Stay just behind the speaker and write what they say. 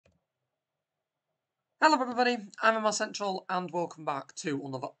Hello everybody, I'm MR Central and welcome back to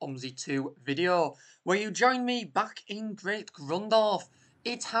another OMSI 2 video where you join me back in Great Grundorf.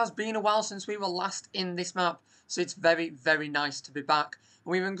 It has been a while since we were last in this map, so it's very nice to be back.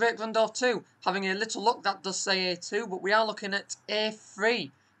 And we're in Great Grundorf 2, having a little look. That does say A2, but we are looking at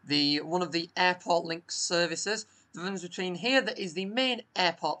A3, one of the airport link services that runs between here, that is the main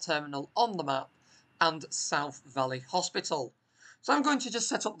airport terminal on the map, and South Valley Hospital. So I'm going to just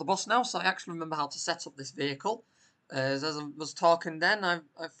set up the bus now, so I actually remember how to set up this vehicle. As I was talking then, I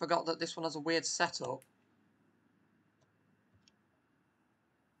forgot that this one has a weird setup.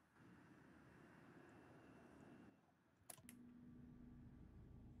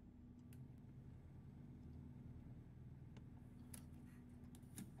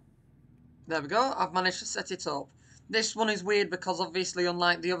 There we go, I've managed to set it up. This one is weird because obviously,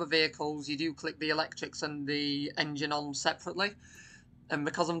 unlike the other vehicles, you do click the electrics and the engine on separately. And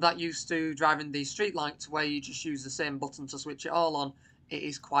because I'm that used to driving the street lights where you just use the same button to switch it all on, it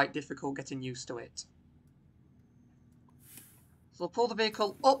is quite difficult getting used to it. So I'll pull the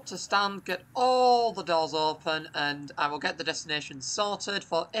vehicle up to stand, get all the doors open, and I will get the destination sorted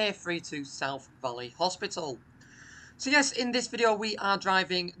for A3 to South Valley Hospital. So yes, in this video we are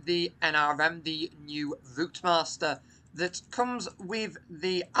driving the NRM, the new Route Master, that comes with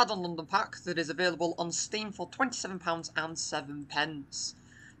the add-on London pack that is available on Steam for £27.07.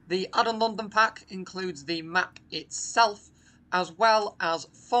 The add-on London pack includes the map itself, as well as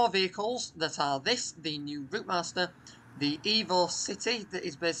 4 vehicles that are the new Route Master, the Evo City, that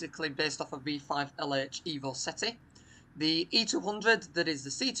is basically based off of V5 LH Evo City, the E200, that is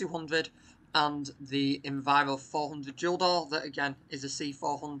the C200, and the Enviro 400 dual door, that again is a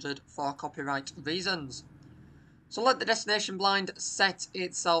C400 for copyright reasons. So let the destination blind set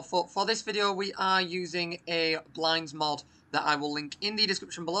itself up. For this video we are using a blinds mod that I will link in the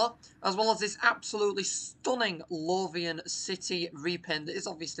description below, as well as this absolutely stunning Lothian city repaint that is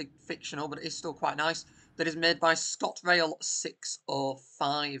obviously fictional, but it is still quite nice, that is made by ScotRail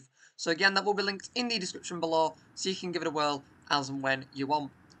 605. So again, that will be linked in the description below, so you can give it a whirl as and when you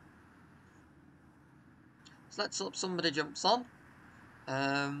want. So let's hope somebody jumps on.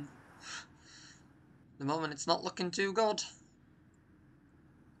 At the moment it's not looking too good.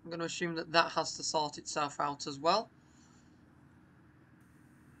 I'm going to assume that that has to sort itself out as well.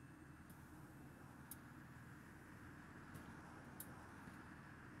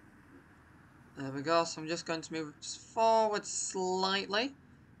 There we go, so I'm just going to move forward slightly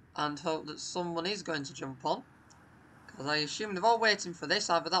and hope that someone is going to jump on. Because I assume they're all waiting for this,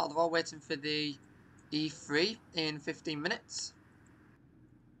 either that or they're all waiting for the E3 in 15 minutes.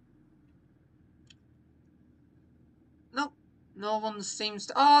 Nope, no one seems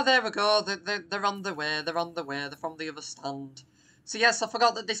to... Oh, there we go, they're on the way, they're from the other stand. So yes, I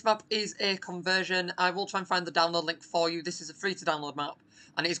forgot that this map is a conversion. I will try and find the download link for you. This is a free to download map,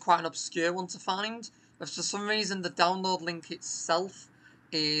 and it is quite an obscure one to find. But for some reason, the download link itself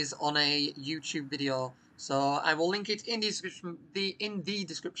is on a YouTube video. So I will link it in the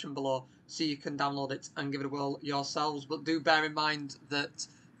description below, so you can download it and give it a whirl yourselves. But do bear in mind that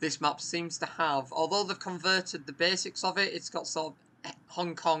this map seems to have, although they've converted the basics of it, it's got sort of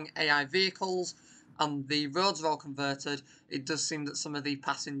Hong Kong AI vehicles, and the roads are all converted. It does seem that some of the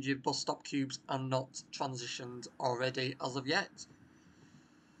passenger bus stop cubes are not transitioned already as of yet.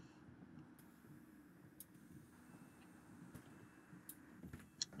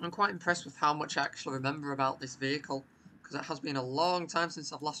 I'm quite impressed with how much I actually remember about this vehicle, because it has been a long time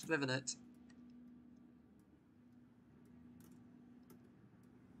since I've last driven it.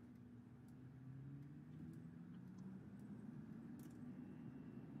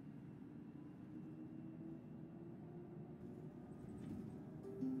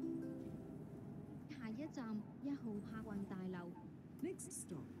 Next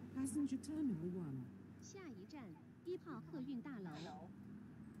stop, Passenger Terminal 1.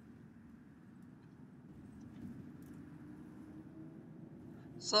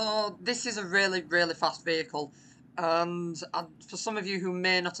 So this is a really fast vehicle, and for some of you who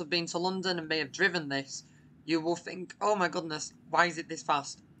may not have been to London and may have driven this, you will think, oh my goodness, why is it this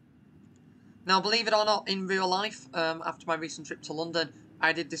fast? Now, believe it or not, in real life, after my recent trip to London,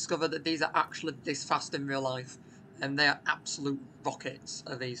 I did discover that these are actually this fast in real life, and they are absolute rockets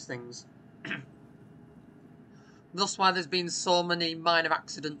of these things. Thus why there's been so many minor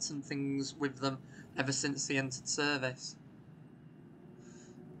accidents and things with them ever since they entered service.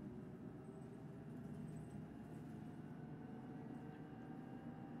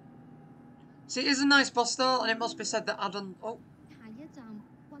 See, it is a nice bus though, and it must be said that Adam... Oh.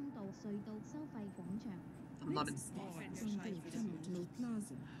 I'm not in...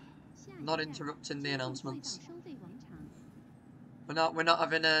 not interrupting the announcements. We're not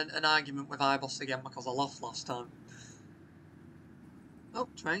having an argument with iBus again because I lost last time. Oh,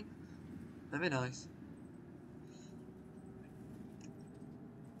 train. Very nice.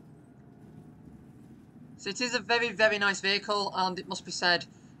 So it is a very, very nice vehicle, and it must be said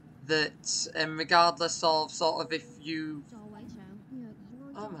that regardless of sort of if you...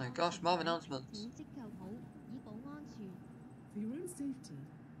 Oh my gosh, more announcements. For your own safety,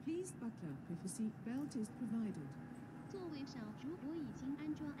 please buckle up if a seat belt is provided.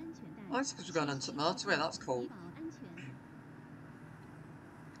 Oh, it's because we're going onto Motorway, that's cool.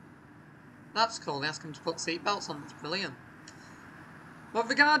 That's cool, they ask them to put seatbelts on, that's brilliant. But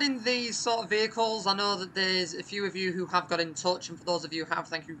regarding these sort of vehicles, I know that there's a few of you who have got in touch, and for those of you who have,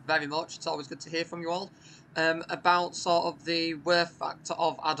 thank you very much. It's always good to hear from you all. About sort of the worth factor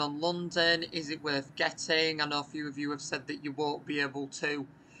of add-on London. Is it worth getting? I know a few of you have said that you won't be able to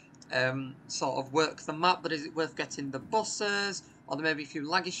sort of work the map, but is it worth getting the buses? Or there may be a few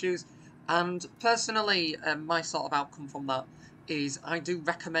lag issues. And personally, my sort of outcome from that is I do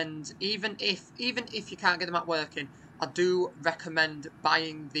recommend, even if you can't get the map working, I do recommend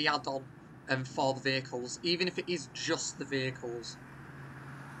buying the add-on for the vehicles, even if it is just the vehicles.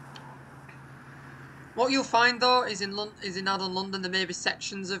 What you'll find though is in add-on London there may be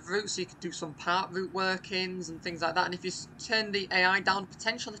sections of routes, so you could do some part route workings and things like that. And if you turn the AI down,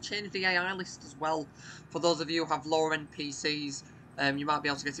 potentially change the AI list as well. For those of you who have lower end PCs, you might be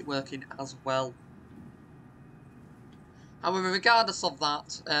able to get it working as well. However, regardless of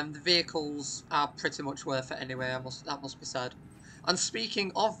that, the vehicles are pretty much worth it anyway, that must be said. And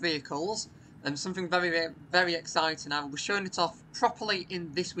speaking of vehicles, something very, very exciting, I will be showing it off properly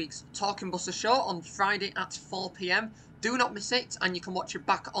in this week's Talking Buses show on Friday at 4 PM. Do not miss it, and you can watch it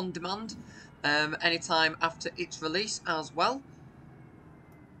back on demand anytime after its release as well.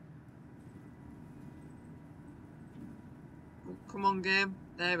 Oh, come on, game.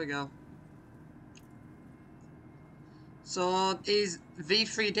 There we go. So it is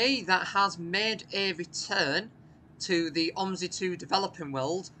V3D that has made a return to the OMSI 2 developing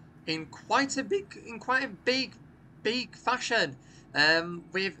world in quite a big fashion,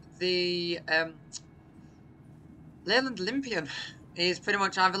 with the Leyland Olympian is pretty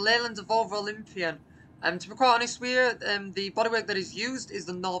much either Leyland or Volvo Olympian. To be quite honest with you, the bodywork that is used is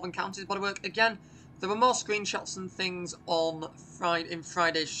the Northern Counties bodywork. Again, there were more screenshots and things on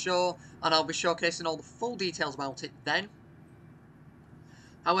Friday's show, and I'll be showcasing all the full details about it then.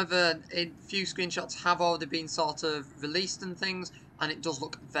 However, a few screenshots have already been sort of released and things, and it does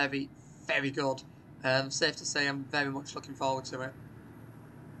look very, very good. Safe to say I'm very much looking forward to it.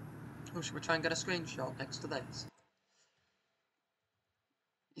 Oh, should we try and get a screenshot next to this?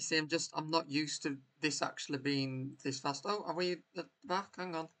 You see, I'm not used to this actually being this fast. Oh, are we at the back?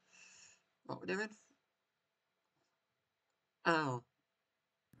 Hang on. What are we doing? Oh.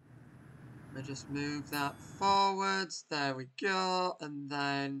 Let me just move that forwards. There we go. And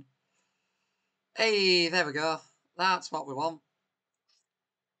then... Hey, there we go. That's what we want.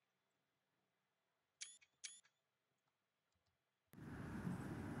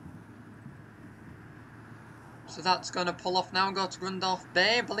 So that's going to pull off now and go to Grundorf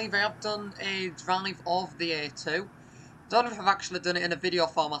Bay. I believe I have done a drive of the A2. Don't know if I've actually done it in a video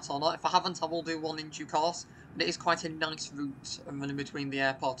format or not. If I haven't, I will do one in due course. But it is quite a nice route running between the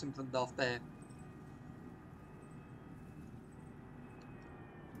airport and Grundorf Bay.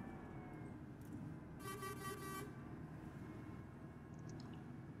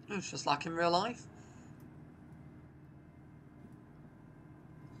 It's just like in real life.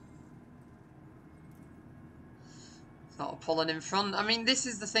 Sort of pulling in front. I mean, this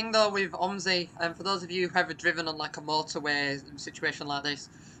is the thing though with OMSI, and for those of you who've ever driven on like a motorway situation like this,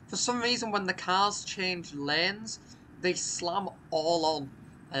 for some reason when the cars change lanes, they slam all on.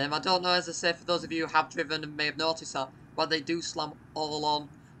 I don't know, as I say, for those of you who have driven and may have noticed that, but they do slam all on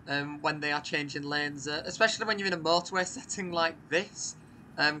when they are changing lanes, especially when you're in a motorway setting like this,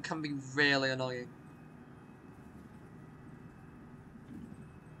 can be really annoying.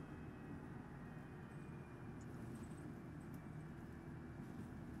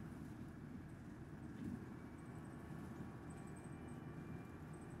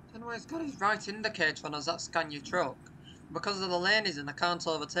 He's got his right indicator on us, that scan your truck. Because of the lane he's in, I can't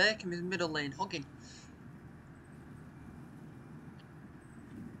overtake him, he's middle lane hogging.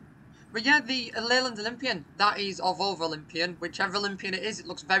 But yeah, the Leyland Olympian, that is or Volvo Olympian, whichever Olympian it is, it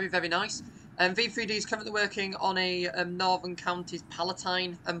looks very, very nice. V3D is currently working on a Northern Counties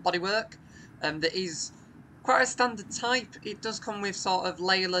Palatine bodywork that is Quite a standard type. It does come with sort of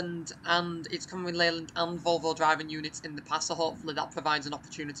Leyland and Volvo driving units in the past, so hopefully that provides an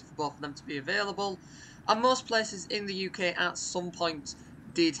opportunity for both of them to be available. And most places in the UK at some point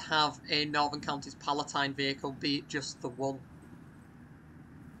did have a Northern Counties Palatine vehicle, be it just the one.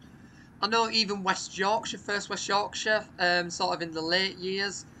 I know even West Yorkshire, first West Yorkshire, sort of in the late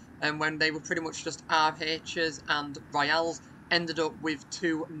years, when they were pretty much just RHs and Royals, ended up with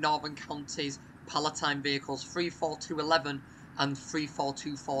two Northern Counties Palatine vehicles, 34211 and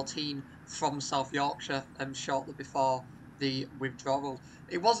 34214 from South Yorkshire, shortly before the withdrawal.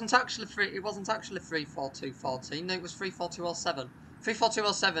 It wasn't actually 34214. No, it was 34207.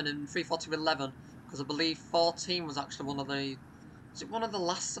 34207 and 34211, because I believe 14 was actually one of the. Is it one of the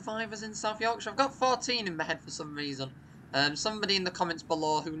last survivors in South Yorkshire? I've got 14 in my head for some reason. Somebody in the comments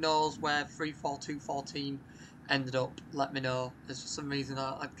below who knows where 34214 ended up, let me know. There's for some reason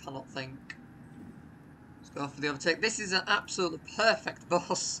I cannot think. Let's go for the overtake. This is an absolutely perfect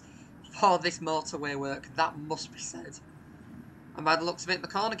bus for this motorway work, that must be said. And by the looks of it, the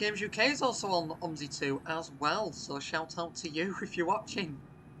Corner Games UK is also on OMSI 2 as well, so shout out to you if you're watching.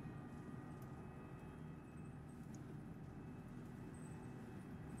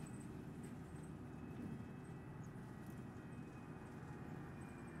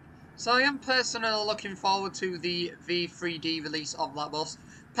 So I am personally looking forward to the V3D release of that bus.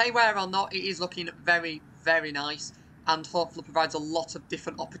 Payware or not, it is looking very, very nice, and hopefully provides a lot of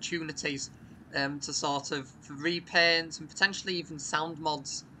different opportunities to sort of for repaints and potentially even sound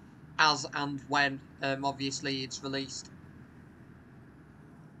mods as and when obviously it's released.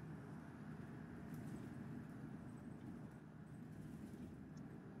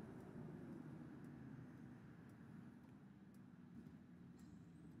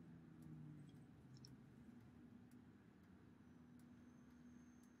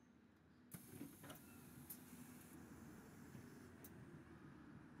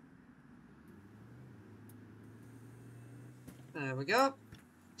 There we go.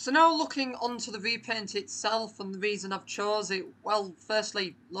 So now looking onto the repaint itself, and the reason I've chose it, well,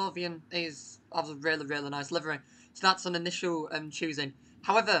 firstly, Lothian has a really, really nice livery, so that's an initial choosing.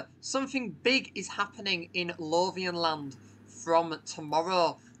 However, something big is happening in Lothian land from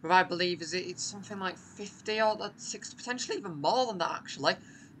tomorrow, where I believe it's something like 50 or 60, potentially even more than that actually.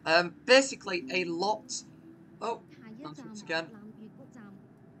 Basically a lot. Oh, once again.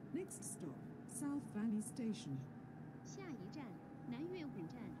 Next stop, South Valley Station.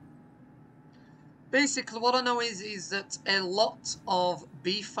 Basically, what I know is that a lot of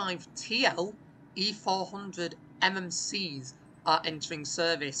B5TL E400 MMCs are entering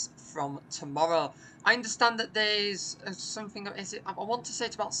service from tomorrow. I understand that there's something, I want to say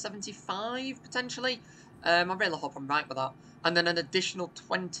it's about 75 potentially. I really hope I'm right with that. And then an additional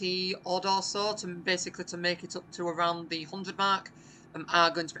 20 odd or so to basically to make it up to around the 100 mark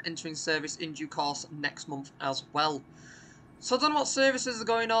are going to be entering service in due course next month as well. So I don't know what services are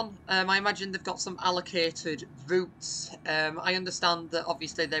going on. I imagine they've got some allocated routes. I understand that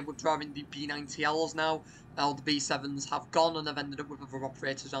obviously they were driving the B90Ls now. Now the B7s have gone and have ended up with other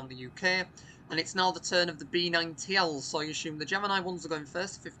operators around the UK. And it's now the turn of the B90Ls. So I assume the Gemini ones are going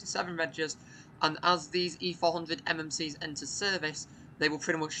first, 57 regs. And as these E400 MMCs enter service, they will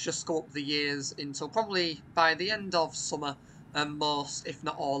pretty much just go up the years until probably by the end of summer. And most, if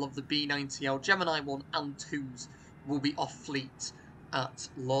not all, of the B90L Gemini 1 and 2s will be off fleet at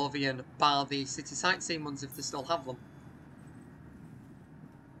Lothian, bar the city sightseeing ones if they still have them.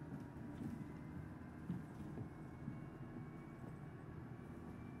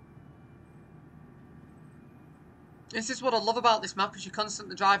 This is what I love about this map, is you're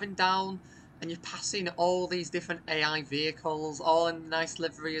constantly driving down and you're passing all these different AI vehicles, all in nice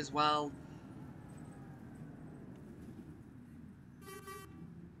livery as well.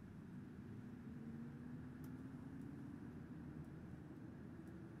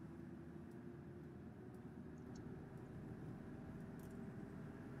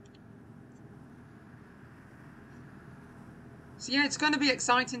 So yeah, it's going to be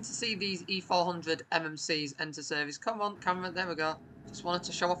exciting to see these E400 MMCs enter service. Come on, camera, there we go. Just wanted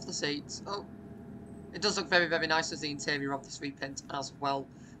to show off the seats. Oh, it does look very, very nice as the interior of this repaint as well.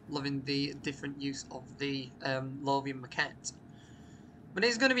 Loving the different use of the Lothian maquette. But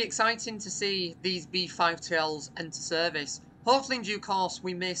it's going to be exciting to see these B5TLs enter service. Hopefully in due course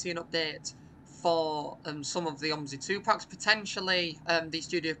we may see an update for some of the OMSI 2 packs, potentially the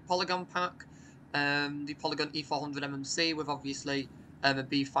Studio Polygon pack, the Polygon E400 MMC with obviously a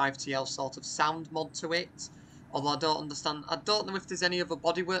B5TL sort of sound mod to it. Although I don't know if there's any other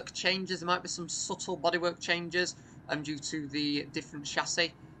bodywork changes. There might be some subtle bodywork changes due to the different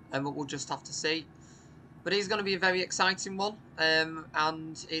chassis, but we'll just have to see. But it is going to be a very exciting one,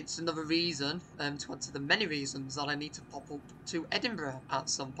 and it's another reason, to add to the many reasons that I need to pop up to Edinburgh at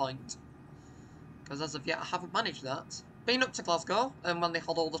some point. Because as of yet, I haven't managed that. Been up to Glasgow, when they had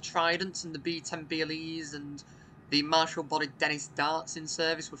all the Tridents and the B10 BLEs and the Marshall-bodied Dennis Darts in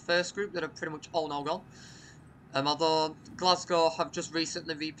service with First Group that are pretty much all now gone. Although Glasgow have just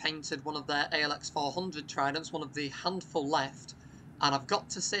recently repainted one of their ALX 400 Tridents, one of the handful left, and I've got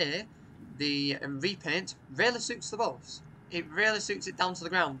to say, the repaint really suits the boats. It really suits it down to the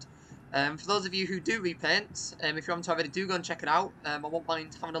ground. For those of you who do repaint, if you haven't already, do go and check it out. I won't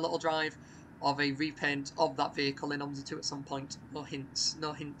mind having a little drive of a repaint of that vehicle in OMSI 2 at some point. No hints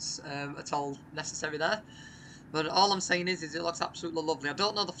at all necessary there. But all I'm saying is it looks absolutely lovely. I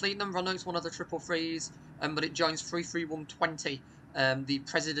don't know the fleet number. I know it's one of the 333s, but it joins 33120,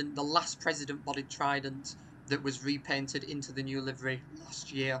 the last president bodied Trident that was repainted into the new livery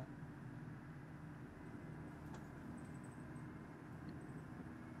last year.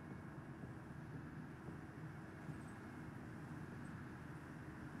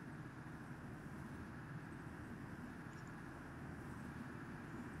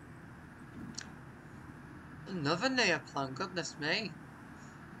 Another near plan, goodness me.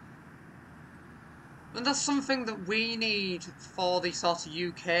 And that's something that we need for the sort of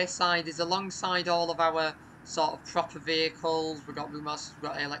UK side, is alongside all of our sort of proper vehicles, we've got Boomasters,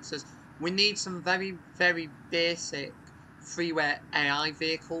 we've got ALXs, we need some very, very basic freeware AI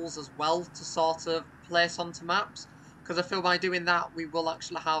vehicles as well to sort of place onto maps. Because I feel by doing that we will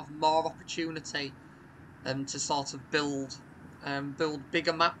actually have more opportunity to sort of build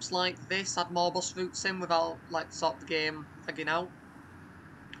bigger maps like this, add more bus routes in without like sort of the game pegging out.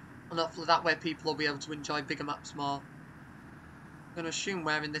 And hopefully that way people will be able to enjoy bigger maps more. I'm going to assume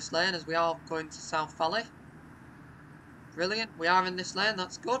we're in this lane as we are going to South Valley. Brilliant, we are in this lane,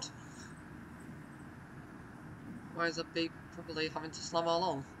 that's good. Why is that beep probably having to slam all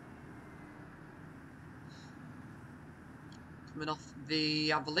on? Coming off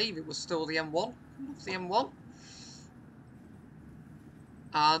the, I believe it was still the M1. Coming off the M1.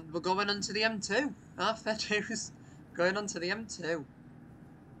 And we're going on to the M2. Fair dues. Going on to the M2.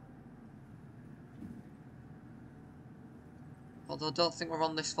 Although I don't think we're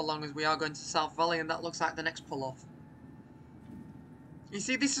on this for long, as we are going to South Valley, and that looks like the next pull-off. You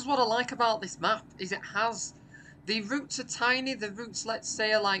see, this is what I like about this map, is it has... The routes are tiny. The routes, let's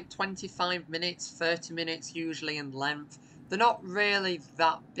say, are like 25 minutes, 30 minutes usually in length. They're not really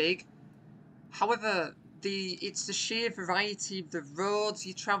that big. However, it's the sheer variety of the roads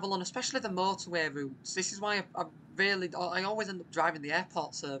you travel on, especially the motorway routes. This is why I always end up driving the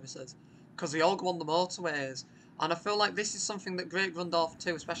airport services, because they all go on the motorways. And I feel like this is something that Great Grundorf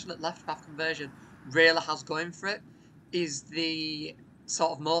 2, especially at left path conversion, really has going for it, is the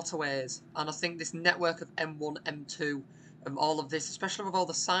sort of motorways. And I think this network of M1, M2, all of this, especially with all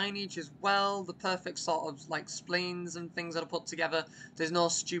the signage as well, the perfect sort of like spleens and things that are put together. There's no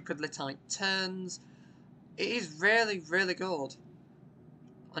stupidly tight turns. It is really, really good.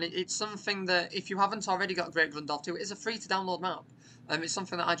 And it's something that, if you haven't already got Great Grundorf 2, it is a free to download map. It's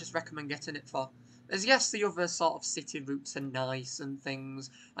something that I just recommend getting it for. As yes, the other sort of city routes are nice and things,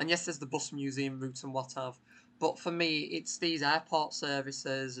 and yes, there's the bus museum route and what have. But for me, it's these airport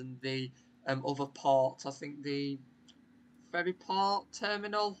services and the other ports. I think the ferry port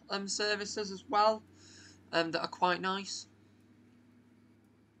terminal services as well, that are quite nice.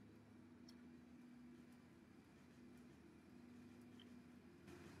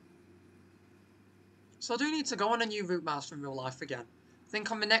 So I do need to go on a new route master in real life again. I think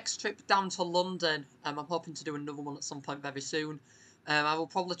on my next trip down to London, I'm hoping to do another one at some point very soon. I will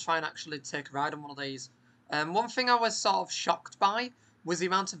probably try and actually take a ride on one of these. One thing I was sort of shocked by was the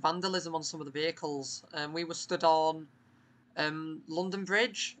amount of vandalism on some of the vehicles. We were stood on London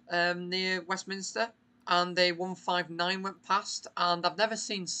Bridge near Westminster, and a 159 went past, and I've never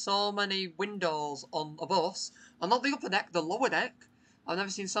seen so many windows on a bus, and not the upper deck, the lower deck. I've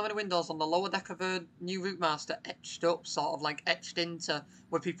never seen so many windows on the lower deck of a new route master etched up, sort of like etched into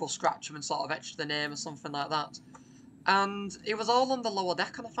where people scratch them and sort of etched the name or something like that. And it was all on the lower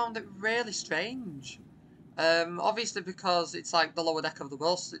deck, and I found it really strange. Obviously because it's like the lower deck of the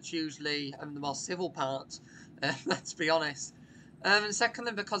bus, it's usually the more civil part, let's be honest. And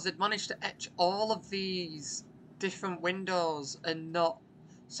secondly because they'd managed to etch all of these different windows and not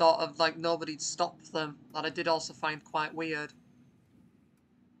sort of like nobody'd stopped them, that I did also find quite weird.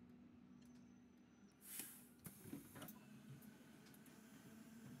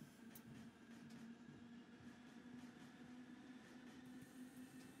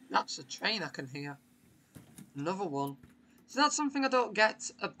 That's a train I can hear. Another one. So that's something I don't get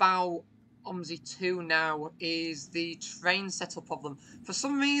about OMSI 2 now is the train setup problem. For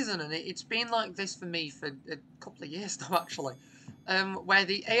some reason, and it's been like this for me for a couple of years now actually, where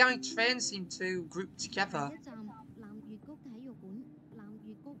the AI trains seem to group together.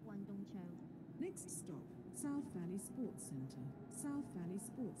 Next stop, South Valley Sports Centre, South Valley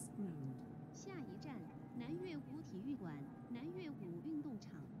Sports Ground. 下一站，南岳武体育馆，南岳武运动场。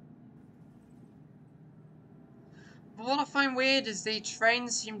 But what I find weird is the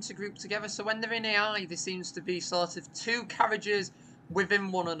trains seem to group together, so when they're in AI, there seems to be sort of two carriages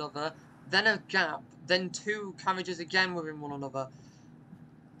within one another, then a gap, then two carriages again within one another.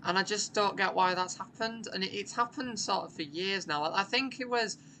 And I just don't get why that's happened, and it's happened sort of for years now. I think it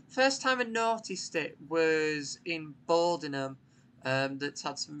was, first time I noticed it was in Bodenham, that's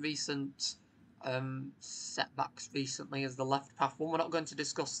had some recent setbacks recently as the left path one. We're not going to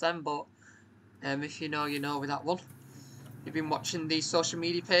discuss them, but if you know, you know with that one. You've been watching the social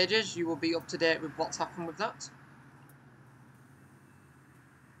media pages, you will be up to date with what's happened with that.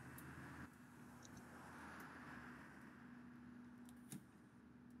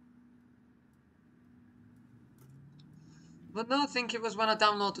 But no, I think it was when I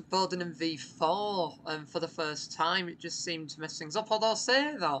downloaded Bodenham V4 for the first time, it just seemed to mess things up. Although I'll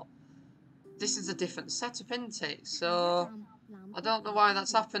say that, this is a different setup, isn't it? So, I don't know why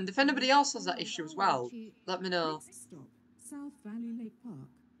that's happened. If anybody else has that issue as well, let me know. Next stop, South Valley Lake Park,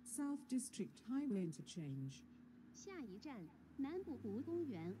 South District Highway Interchange. 下一站，南浦湖公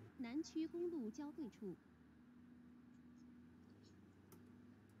园南区公路交汇处。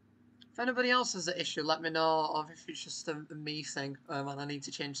 If anybody else has that issue, let me know, or if it's just a me thing, and I need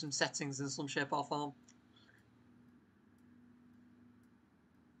to change some settings in some shape or form.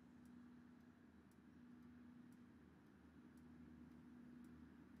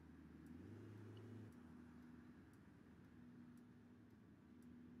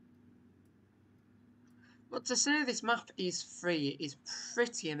 But to say this map is free is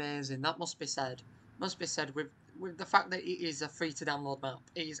pretty amazing, that must be said. Must be said with the fact that it is a free to download map.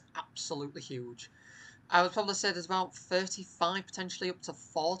 It is absolutely huge. I would probably say there's about 35, potentially up to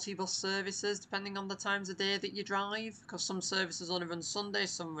 40 bus services, depending on the times of day that you drive, because some services only run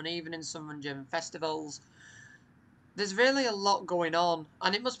Sundays, some run evenings, some run during festivals. There's really a lot going on,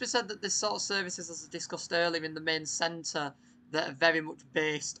 and it must be said that this sort of services, as I discussed earlier, in the main centre, that are very much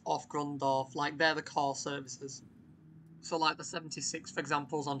based off Grundorf, like they're the core services. So like the 76, for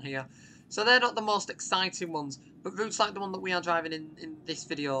example's on here. So they're not the most exciting ones, but routes like the one that we are driving in this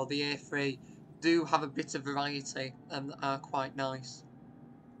video, the A3, do have a bit of variety and are quite nice.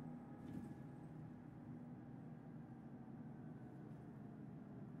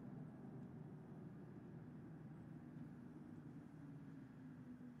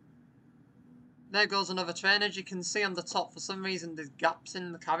 There goes another train. As you can see on the top, for some reason there's gaps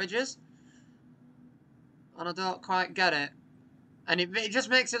in the carriages, and I don't quite get it. And it just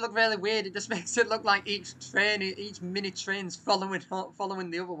makes it look really weird. It just makes it look like each train, each mini train's following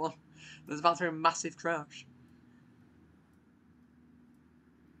the other one. There's about to be a massive crash.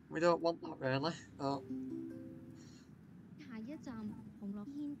 We don't want that really. But... 下一站，红乐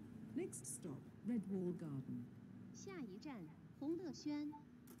天。 Next stop, Red Wall Garden. 下一站，红乐轩。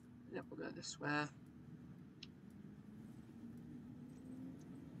 yeah, we'll go this way.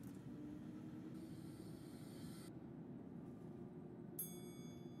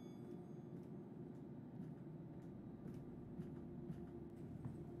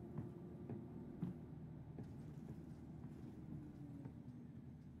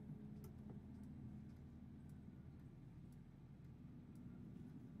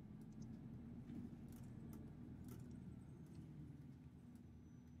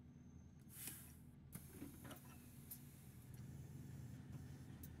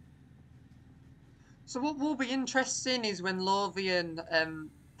 So what will be interesting is when Lothian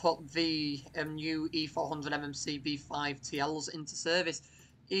put the new E400 MMC V5 TLs into service,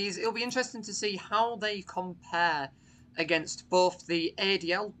 it'll be interesting to see how they compare against both the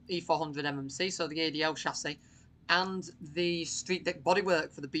ADL E400 MMC, so the ADL chassis, and the street deck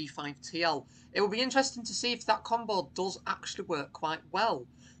bodywork for the B5 TL. It will be interesting to see if that combo does actually work quite well,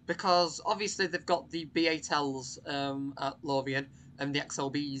 because obviously they've got the B8Ls at Lothian and the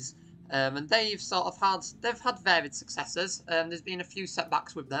XLBs. And they've had varied successes. There's been a few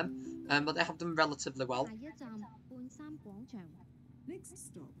setbacks with them, but they have done relatively well. 下一站，半山广场。 Next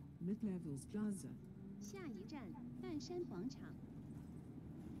stop, Mid-Levels Plaza. 下一站，半山广场。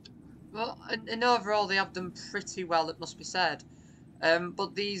 Well, and overall they have done pretty well, it must be said.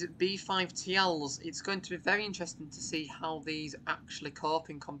 But these B5 TLs, it's going to be very interesting to see how these actually cope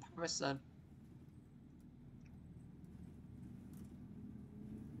in comparison.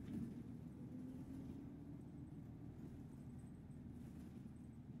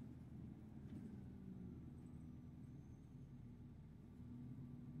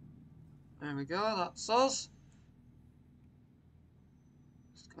 There we go, that's us.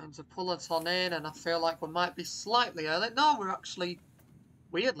 Just going to pull us on in, and I feel like we might be slightly early. No, we're actually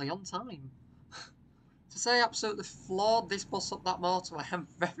weirdly on time. To say absolutely floored this bus up that motorway, I'm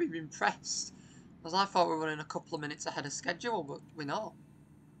very impressed. As I thought we were running a couple of minutes ahead of schedule, but we're not.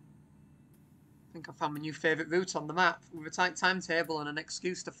 I think I found my new favourite route on the map, with a tight timetable and an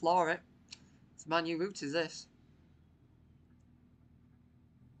excuse to floor it. It's my new route, is this.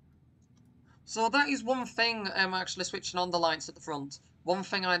 So that is one thing, actually switching on the lights at the front. One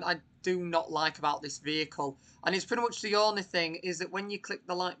thing I do not like about this vehicle, and it's pretty much the only thing, is that when you click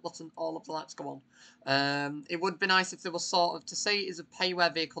the light button, all of the lights go on. It would be nice if there was sort of, to say it is a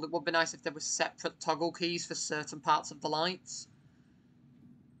payware vehicle, it would be nice if there were separate toggle keys for certain parts of the lights.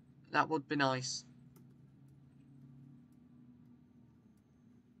 That would be nice.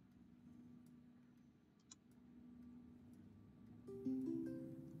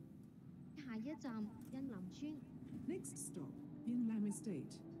 Next stop, Inlam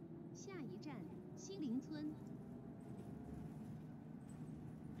Estate. 下一站西林村。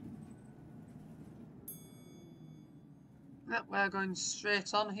 Yeah, we're going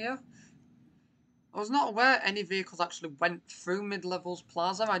straight on here. I was not aware any vehicles actually went through Mid-Levels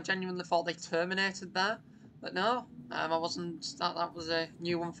Plaza. I genuinely thought they terminated there. But no, I wasn't. That was a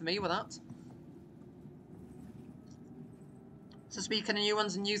new one for me with that. So speaking of new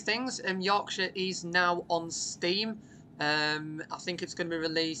ones and new things, Yorkshire is now on Steam. I think it's going to be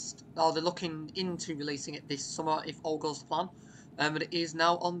released, or they're looking into releasing it this summer if all goes to plan. But it is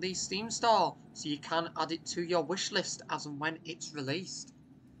now on the Steam store, so you can add it to your wish list as and when it's released.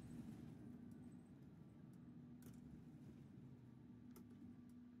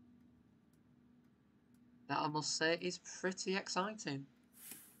 That, I must say, is pretty exciting.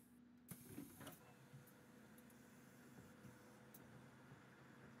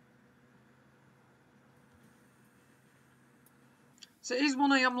 So it is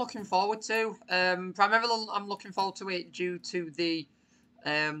one I am looking forward to. Primarily, I'm looking forward to it due to the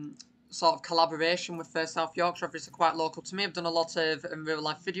sort of collaboration with First South Yorkshire. Obviously quite local to me. I've done a lot of real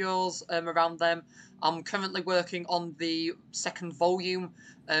life videos around them. I'm currently working on the second volume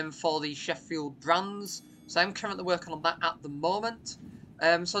for the Sheffield brands. So I'm currently working on that at the moment.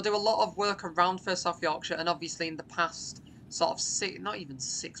 So I do a lot of work around First South Yorkshire, and obviously in the past sort of not even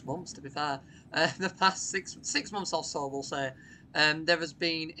 6 months to be fair, the past six months or so we'll say, there has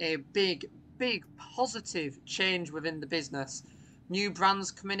been a big positive change within the business. New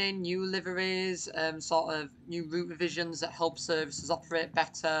brands coming in, new liveries, sort of new route revisions that help services operate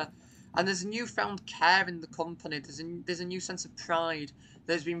better. And there's a newfound care in the company. There's a new sense of pride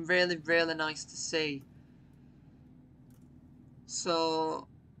that has been really nice to see. So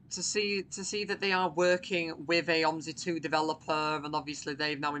to see that they are working with a OMSI 2 developer, and obviously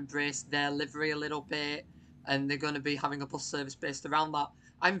they've now embraced their livery a little bit, and they're going to be having a bus service based around that.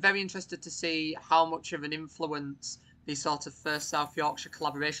 I'm very interested to see how much of an influence the sort of First South Yorkshire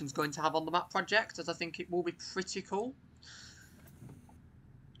collaboration is going to have on the map project, as I think it will be pretty cool.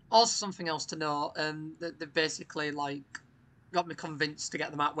 Also, something else to note, that they've basically like got me convinced to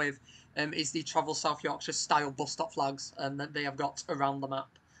get the map with, is the Travel South Yorkshire style bus stop flags that they have got around the map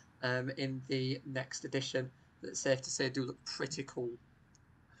in the next edition. That's safe to say do look pretty cool.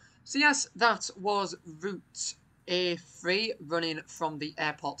 So yes, that was Route A3 running from the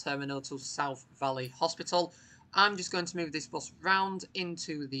airport terminal to South Valley Hospital. I'm just going to move this bus round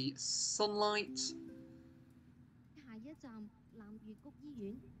into the sunlight.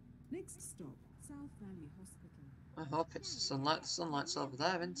 Next stop, South Valley Hospital. I hope it's the sunlight. The sunlight's over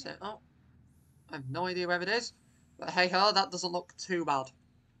there, isn't it? Oh, I have no idea where it is. But hey ho, that doesn't look too bad.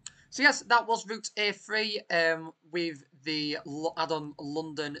 So yes, that was Route A3 with the add-on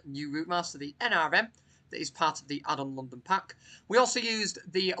London new route master, the NRM, that is part of the add-on London pack. We also used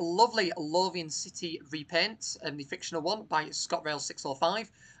the lovely Lothian City repaint, the fictional one by ScotRail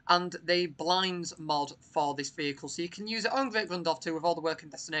 605, and the blinds mod for this vehicle. So you can use it on Great Grundorf too with all the working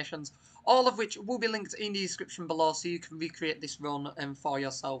destinations, all of which will be linked in the description below, so you can recreate this run for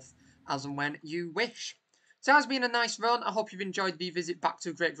yourself as and when you wish. So it has been a nice run. I hope you've enjoyed the visit back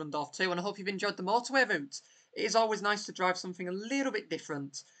to Great Grundorf too, and I hope you've enjoyed the motorway route. It is always nice to drive something a little bit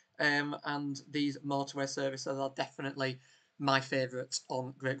different, and these motorway services are definitely my favourite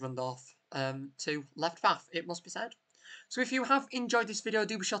on Great Grundorf to Left Path, it must be said. So if you have enjoyed this video,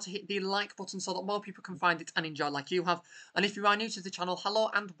 do be sure to hit the like button so that more people can find it and enjoy like you have. And if you are new to the channel, hello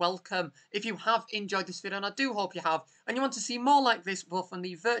and welcome. If you have enjoyed this video, and I do hope you have, and you want to see more like this, both in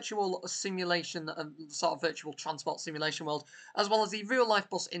the virtual simulation and sort of virtual transport simulation world, as well as the real life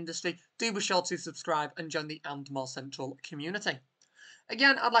bus industry, do be sure to subscribe and join the And More Central community.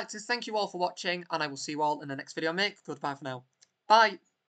 Again, I'd like to thank you all for watching, and I will see you all in the next video I make. Goodbye for now. Bye.